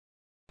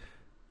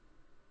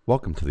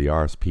Welcome to the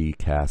RSP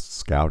Cast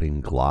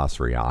Scouting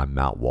Glossary. I'm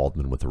Matt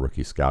Waldman with the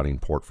Rookie Scouting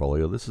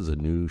Portfolio. This is a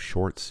new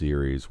short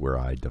series where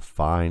I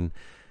define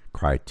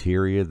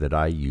criteria that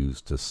I use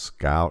to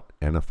scout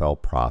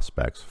NFL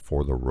prospects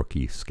for the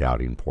Rookie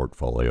Scouting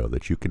Portfolio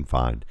that you can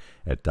find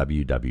at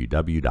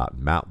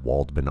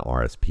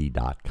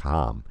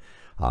www.mattwaldmanrsp.com.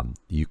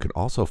 You can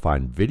also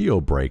find video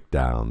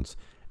breakdowns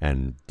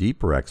and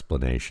deeper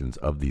explanations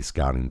of these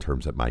scouting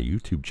terms at my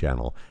YouTube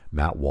channel,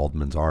 Matt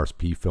Waldman's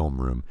RSP Film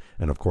Room.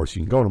 And of course,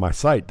 you can go to my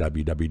site,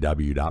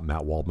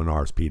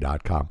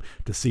 www.mattwaldmanrsp.com,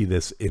 to see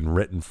this in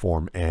written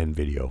form and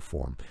video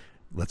form.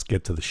 Let's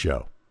get to the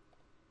show.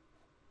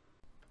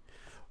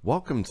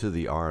 Welcome to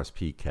the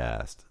RSP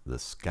Cast, the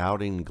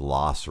Scouting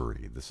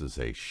Glossary. This is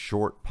a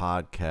short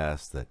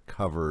podcast that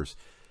covers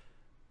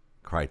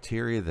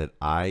criteria that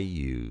I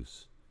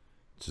use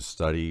to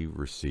study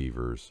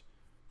receivers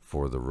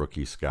for the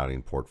Rookie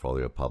Scouting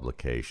Portfolio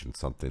publication,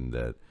 something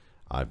that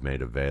I've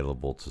made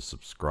available to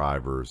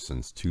subscribers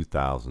since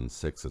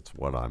 2006. It's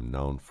what I'm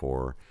known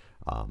for.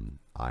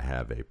 I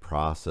have a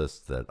process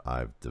that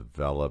I've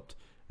developed,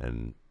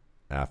 and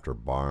after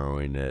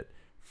borrowing it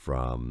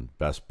from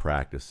best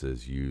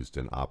practices used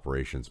in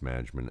operations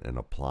management and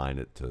applying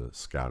it to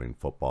scouting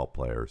football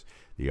players,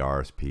 the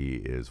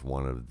RSP is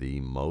one of the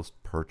most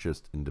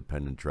purchased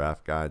independent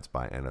draft guides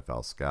by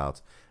NFL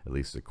scouts, at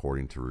least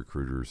according to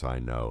recruiters I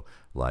know,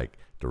 like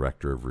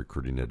Director of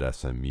Recruiting at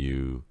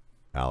SMU,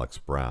 Alex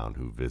Brown,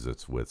 who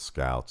visits with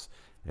scouts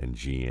and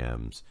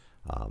GMs,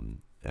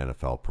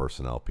 NFL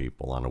personnel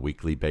people on a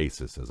weekly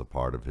basis as a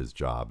part of his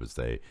job as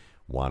they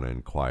want to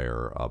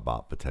inquire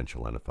about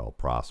potential NFL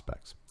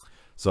prospects.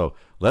 So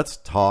let's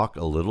talk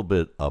a little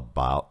bit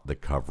about the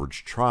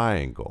coverage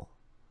triangle.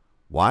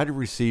 Why do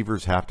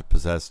receivers have to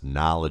possess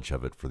knowledge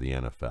of it for the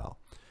NFL?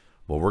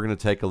 Well, we're going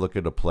to take a look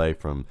at a play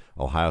from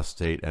Ohio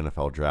State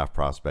NFL draft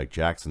prospect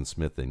Jackson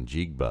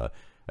Smith-Njigba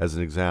as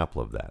an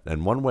example of that.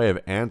 And one way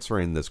of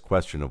answering this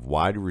question of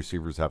why do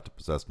receivers have to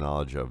possess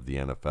knowledge of the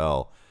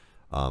NFL,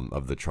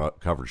 of the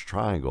coverage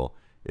triangle,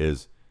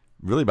 is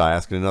really by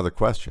asking another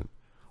question.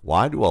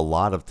 Why do a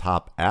lot of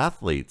top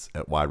athletes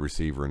at wide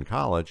receiver in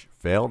college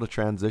fail to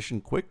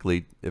transition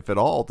quickly, if at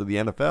all, to the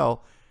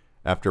NFL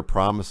after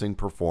promising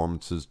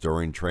performances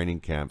during training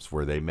camps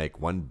where they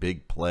make one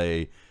big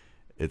play,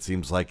 it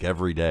seems like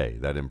every day,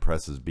 that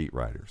impresses beat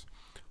writers?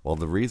 Well,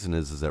 the reason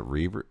is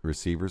that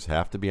receivers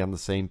have to be on the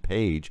same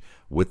page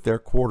with their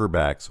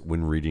quarterbacks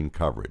when reading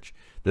coverage.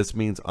 This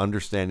means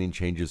understanding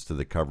changes to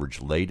the coverage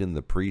late in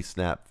the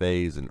pre-snap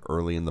phase and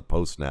early in the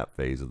post-snap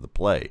phase of the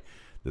play.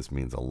 This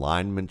means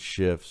alignment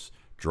shifts,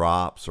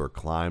 drops or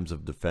climbs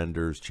of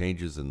defenders,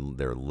 changes in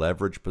their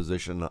leverage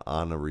position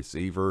on a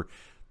receiver,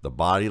 the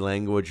body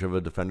language of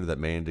a defender that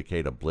may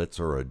indicate a blitz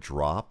or a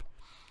drop.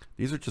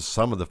 These are just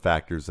some of the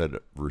factors that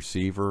a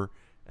receiver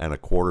and a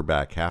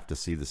quarterback have to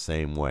see the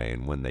same way.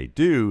 And when they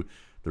do,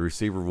 the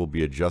receiver will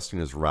be adjusting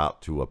his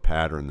route to a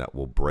pattern that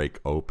will break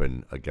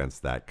open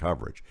against that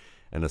coverage.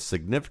 And a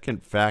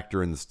significant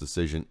factor in this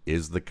decision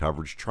is the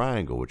coverage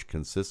triangle, which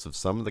consists of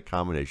some of the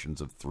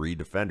combinations of three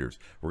defenders.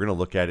 We're going to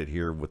look at it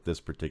here with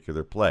this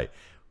particular play,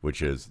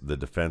 which is the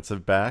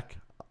defensive back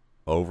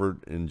over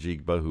in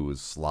Njigba, who is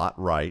slot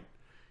right.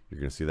 You're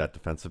going to see that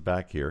defensive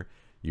back here.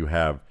 You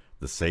have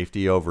the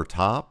safety over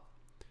top,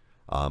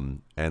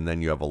 and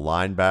then you have a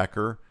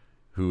linebacker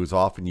who is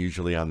often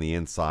usually on the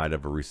inside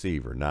of a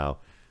receiver. Now,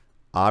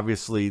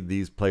 obviously,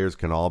 these players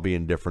can all be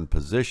in different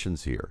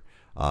positions here.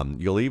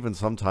 You'll even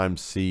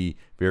sometimes see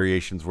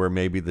variations where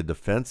maybe the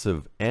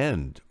defensive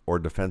end or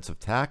defensive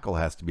tackle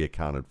has to be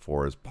accounted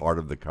for as part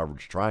of the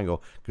coverage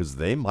triangle because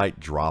they might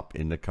drop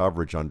into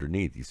coverage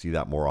underneath. You see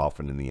that more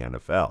often in the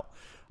NFL.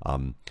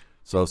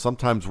 So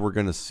sometimes we're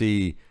going to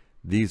see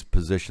these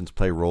positions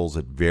play roles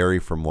that vary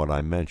from what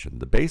I mentioned.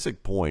 The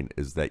basic point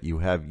is that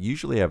you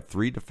usually have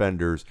three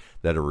defenders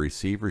that a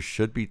receiver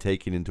should be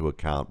taking into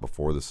account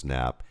before the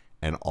snap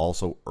and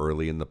also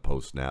early in the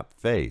post-snap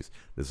phase.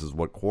 This is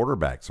what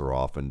quarterbacks are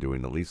often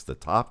doing, at least the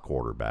top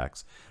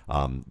quarterbacks.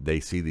 They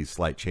see these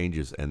slight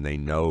changes and they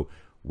know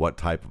what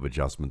type of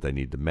adjustment they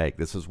need to make.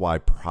 This is why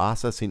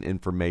processing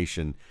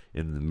information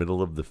in the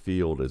middle of the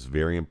field is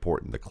very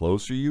important. The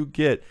closer you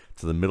get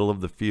to the middle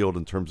of the field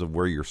in terms of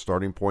where your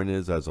starting point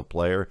is as a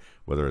player,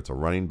 whether it's a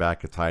running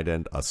back, a tight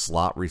end, a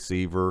slot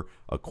receiver,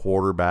 a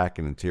quarterback,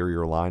 an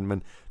interior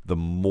lineman, the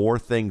more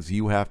things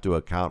you have to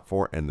account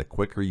for and the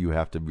quicker you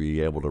have to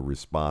be able to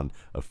respond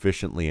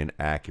efficiently and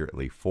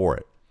accurately for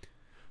it.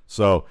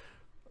 So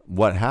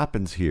what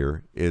happens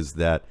here is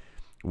that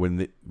when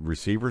the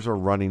receivers are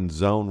running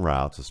zone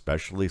routes,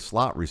 especially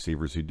slot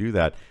receivers who do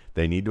that,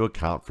 they need to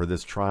account for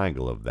this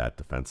triangle of that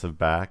defensive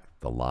back,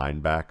 the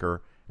linebacker,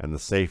 and the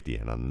safety.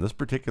 And on this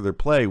particular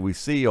play, we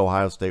see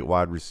Ohio State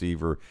wide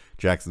receiver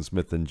Jackson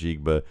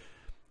Smith-Njigba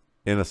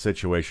in a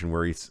situation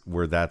where he's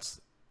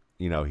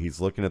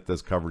looking at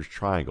this coverage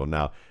triangle.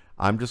 Now,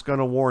 I'm just going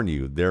to warn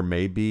you,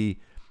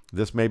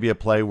 this may be a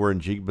play where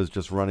Njigba's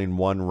just running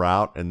one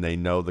route and they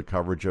know the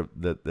coverage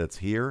that's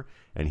here,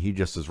 and he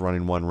just is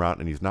running one route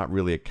and he's not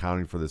really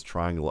accounting for this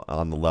triangle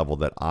on the level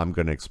that I'm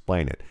going to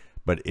explain it.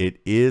 but it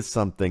is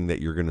something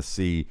that you're going to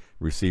see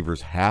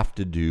receivers have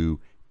to do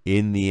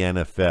in the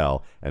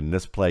NFL, and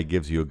this play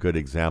gives you a good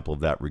example of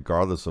that,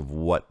 regardless of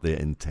what the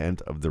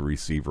intent of the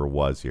receiver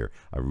was here.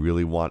 I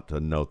really want to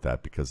note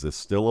that because this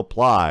still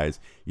applies,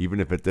 even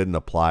if it didn't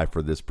apply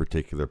for this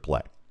particular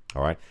play.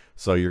 All right,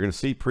 so you're going to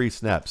see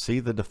pre-snap.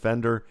 See the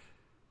defender,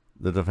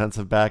 the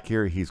defensive back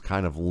here, he's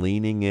kind of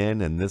leaning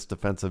in, and this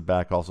defensive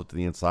back also to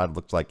the inside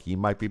looks like he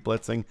might be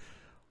blitzing.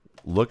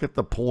 Look at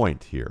the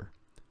point here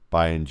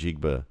by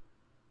Njigba.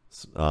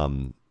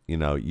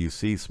 You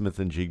see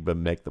Smith-Njigba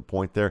make the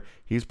point there.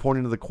 He's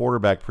pointing to the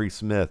quarterback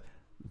pre-snap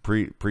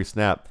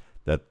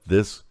that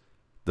this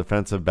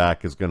defensive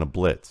back is going to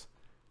blitz.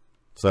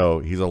 So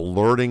he's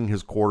alerting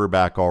his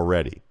quarterback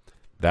already.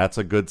 That's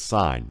a good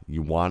sign.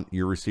 You want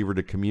your receiver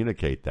to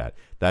communicate that.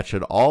 That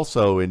should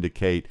also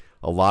indicate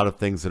a lot of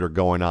things that are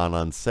going on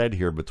unsaid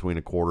here between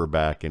a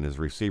quarterback and his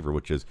receiver,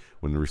 which is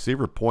when the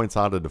receiver points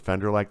out a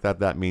defender like that,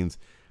 that means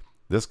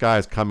this guy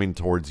is coming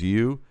towards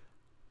you.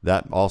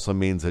 That also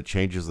means it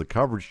changes the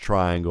coverage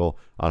triangle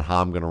on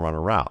how I'm going to run a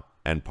route.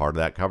 And part of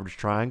that coverage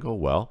triangle,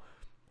 well,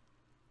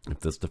 if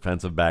this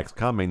defensive back's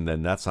coming,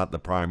 then that's not the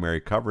primary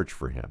coverage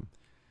for him.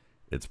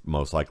 It's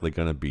most likely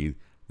going to be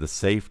the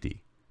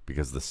safety,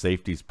 because the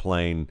safety's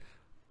playing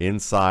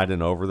inside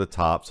and over the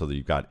top, so that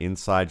you've got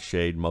inside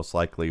shade, most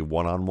likely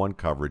one-on-one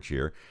coverage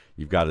here.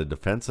 You've got a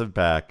defensive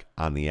back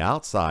on the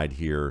outside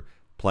here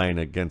playing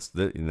against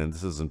and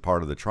this isn't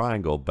part of the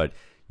triangle, but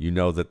you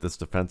know that this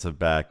defensive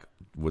back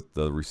with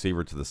the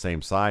receiver to the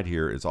same side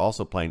here is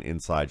also playing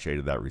inside shade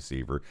of that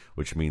receiver,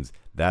 which means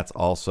that's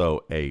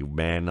also a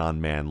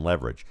man-on-man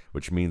leverage,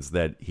 which means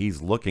that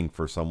he's looking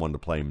for someone to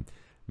play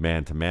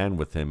man-to-man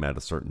with him at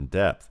a certain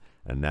depth,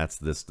 and that's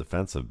this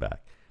defensive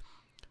back.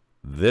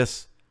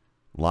 This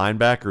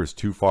linebacker is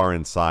too far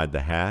inside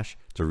the hash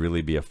to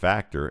really be a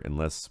factor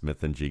unless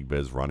Smith-Njigba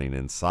is running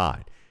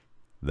inside.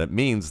 That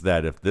means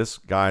that if this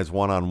guy's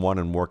one-on-one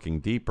and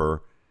working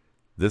deeper,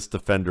 this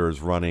defender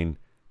is running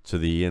to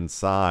the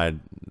inside,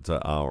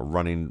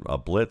 running a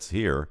blitz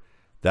here.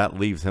 That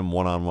leaves him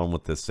one-on-one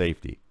with this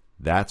safety.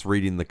 That's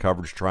reading the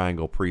coverage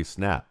triangle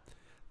pre-snap.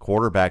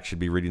 Quarterback should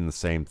be reading the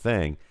same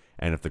thing.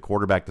 And if the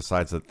quarterback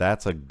decides that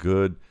that's a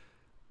good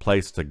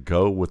place to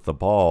go with the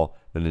ball,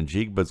 then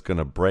Njigba's going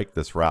to break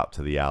this route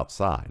to the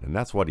outside. And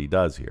that's what he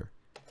does here.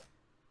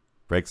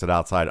 Breaks it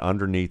outside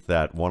underneath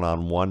that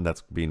one-on-one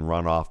that's being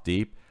run off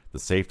deep. The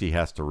safety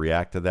has to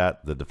react to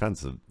that. The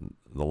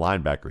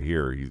linebacker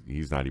here,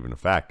 he's not even a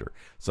factor.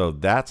 So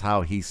that's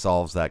how he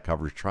solves that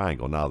coverage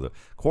triangle. Now, the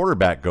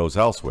quarterback goes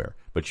elsewhere,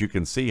 but you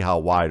can see how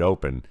wide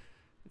open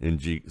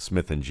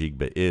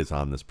Smith-Njigba is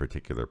on this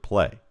particular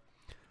play.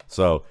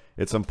 So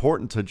it's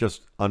important to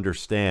just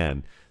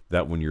understand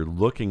that when you're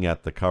looking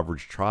at the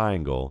coverage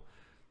triangle,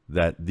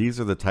 that these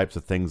are the types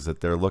of things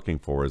that they're looking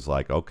for, is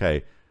like,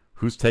 okay,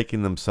 who's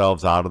taking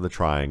themselves out of the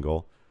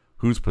triangle,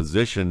 whose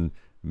position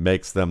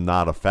makes them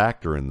not a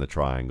factor in the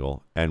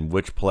triangle, and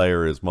which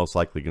player is most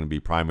likely going to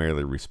be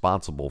primarily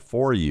responsible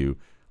for you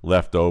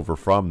left over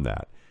from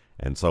that.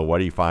 And so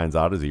what he finds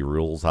out is he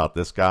rules out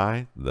this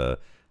guy, the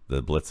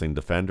blitzing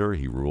defender.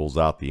 He rules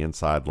out the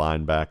inside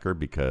linebacker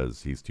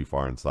because he's too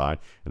far inside,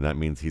 and that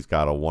means he's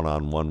got a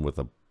one-on-one with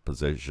a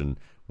position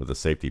with a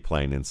safety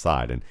playing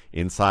inside. And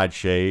inside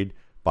shade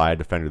by a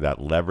defender,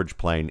 that leverage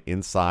playing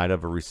inside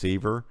of a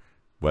receiver,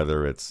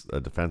 whether it's a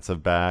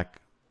defensive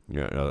back,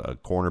 a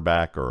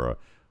cornerback, or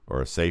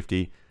a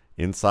safety.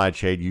 Inside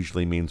shade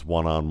usually means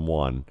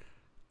one-on-one.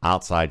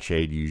 Outside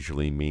shade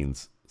usually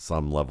means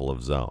some level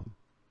of zone.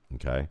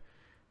 Okay?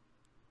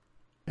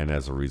 And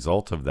as a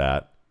result of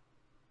that,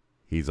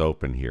 he's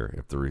open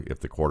here if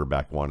the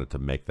quarterback wanted to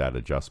make that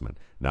adjustment.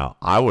 Now,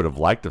 I would have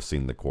liked to have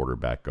seen the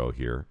quarterback go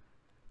here.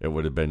 It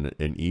would have been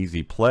an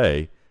easy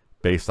play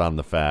based on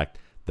the fact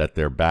that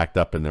they're backed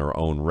up in their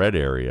own red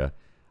area.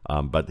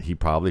 But he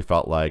probably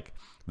felt like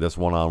this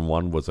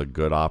one-on-one was a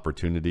good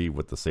opportunity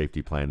with the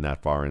safety playing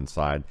that far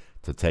inside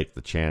to take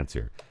the chance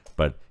here.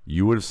 But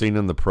you would have seen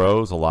in the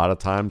pros a lot of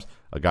times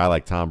a guy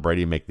like Tom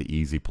Brady make the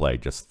easy play.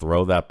 Just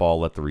throw that ball,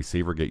 let the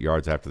receiver get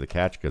yards after the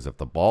catch, because if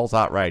the ball's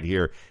out right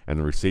here and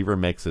the receiver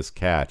makes this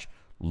catch,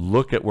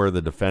 look at where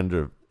the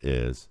defender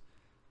is.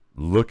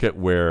 Look at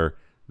where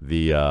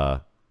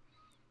the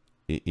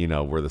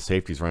where the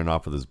safety's running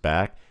off with his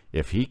back.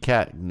 If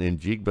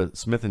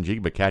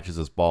Smith-Njigba catches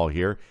this ball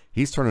here,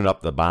 he's turning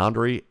up the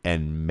boundary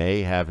and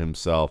may have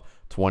himself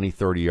 20,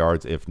 30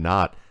 yards, if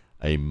not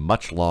a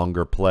much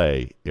longer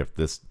play, if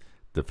this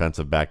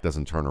defensive back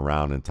doesn't turn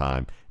around in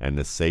time and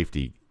the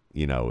safety,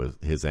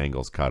 his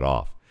angle's cut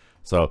off.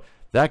 So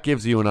that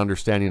gives you an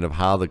understanding of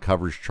how the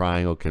coverage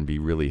triangle can be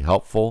really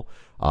helpful.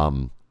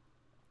 And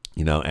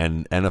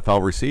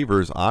NFL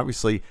receivers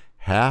obviously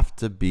have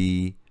to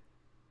be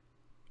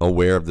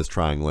aware of this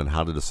triangle and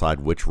how to decide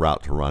which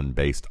route to run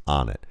based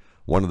on it.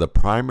 One of the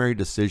primary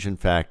decision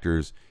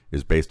factors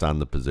is based on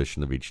the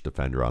position of each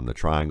defender on the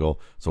triangle.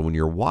 So when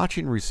you're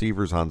watching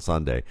receivers on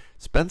Sunday,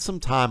 spend some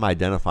time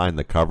identifying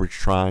the coverage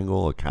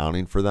triangle,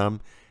 accounting for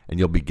them, and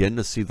you'll begin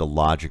to see the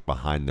logic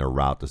behind their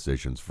route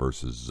decisions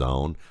versus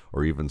zone,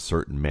 or even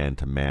certain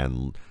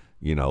man-to-man,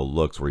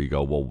 looks where you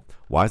go, well,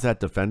 why is that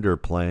defender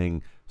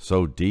playing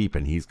so deep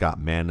and he's got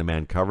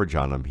man-to-man coverage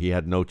on him? He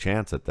had no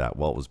chance at that.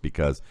 Well, it was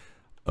because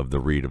of the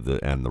read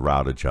and the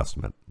route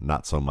adjustment,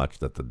 not so much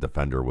that the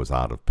defender was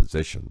out of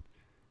position.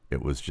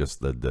 It was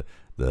just the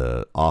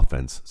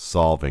offense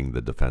solving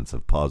the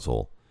defensive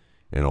puzzle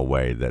in a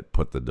way that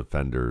put the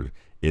defender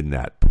in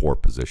that poor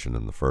position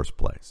in the first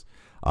place.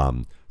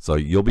 So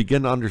you'll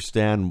begin to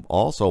understand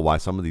also why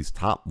some of these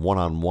top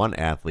one-on-one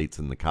athletes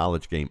in the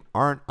college game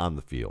aren't on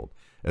the field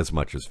as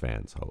much as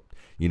fans hoped.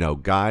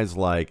 Guys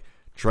like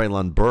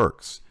Treylon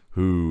Burks,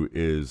 who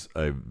is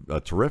a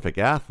terrific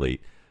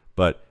athlete,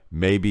 but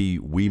maybe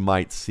we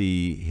might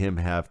see him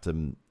have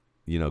to,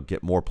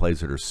 get more plays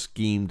that are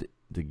schemed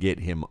to get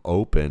him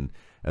open,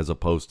 as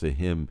opposed to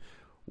him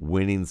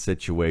winning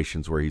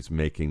situations where he's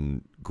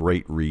making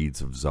great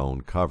reads of zone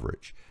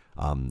coverage.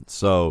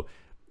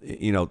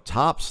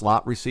 Top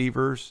slot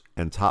receivers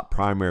and top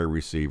primary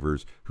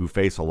receivers who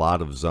face a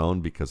lot of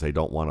zone because they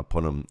don't want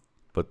to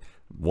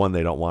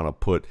they don't want to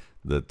put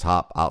the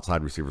top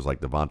outside receivers like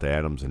Devontae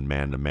Adams in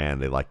man-to-man.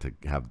 They like to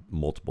have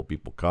multiple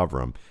people cover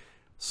them.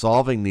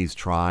 Solving these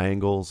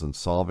triangles and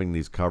solving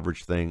these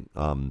coverage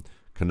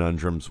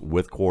conundrums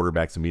with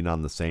quarterbacks and being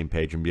on the same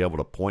page and be able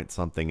to point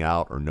something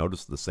out or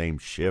notice the same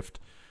shift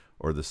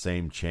or the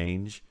same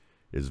change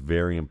is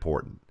very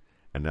important.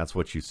 And that's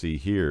what you see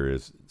here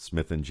is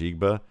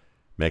Smith-Njigba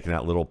making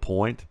that little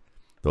point.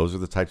 Those are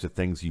the types of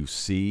things you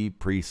see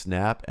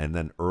pre-snap, and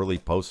then early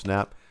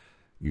post-snap.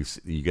 You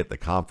get the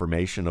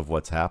confirmation of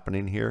what's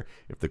happening here.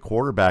 If the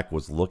quarterback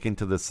was looking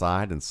to the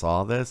side and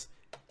saw this,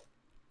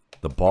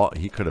 the ball,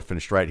 he could have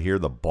finished right here.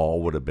 The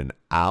ball would have been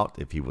out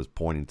if he was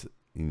pointing to,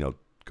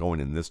 going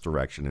in this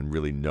direction and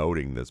really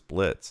noting this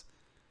blitz.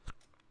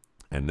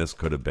 And this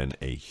could have been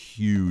a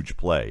huge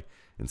play.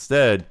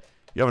 Instead,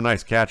 you have a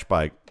nice catch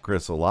by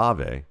Chris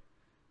Olave,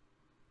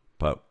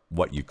 but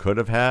what you could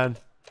have had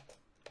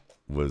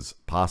was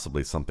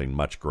possibly something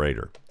much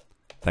greater.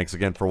 Thanks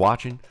again for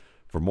watching.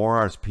 For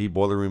more RSP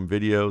Boiler Room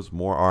videos,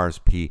 more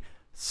RSP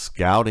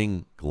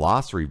scouting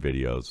glossary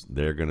videos,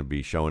 they're going to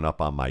be showing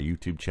up on my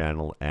YouTube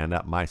channel and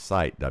at my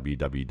site,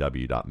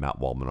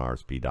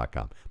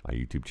 www.mattwaldmanrsp.com. My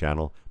YouTube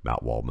channel,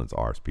 Matt Waldman's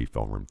RSP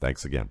Film Room.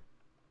 Thanks again.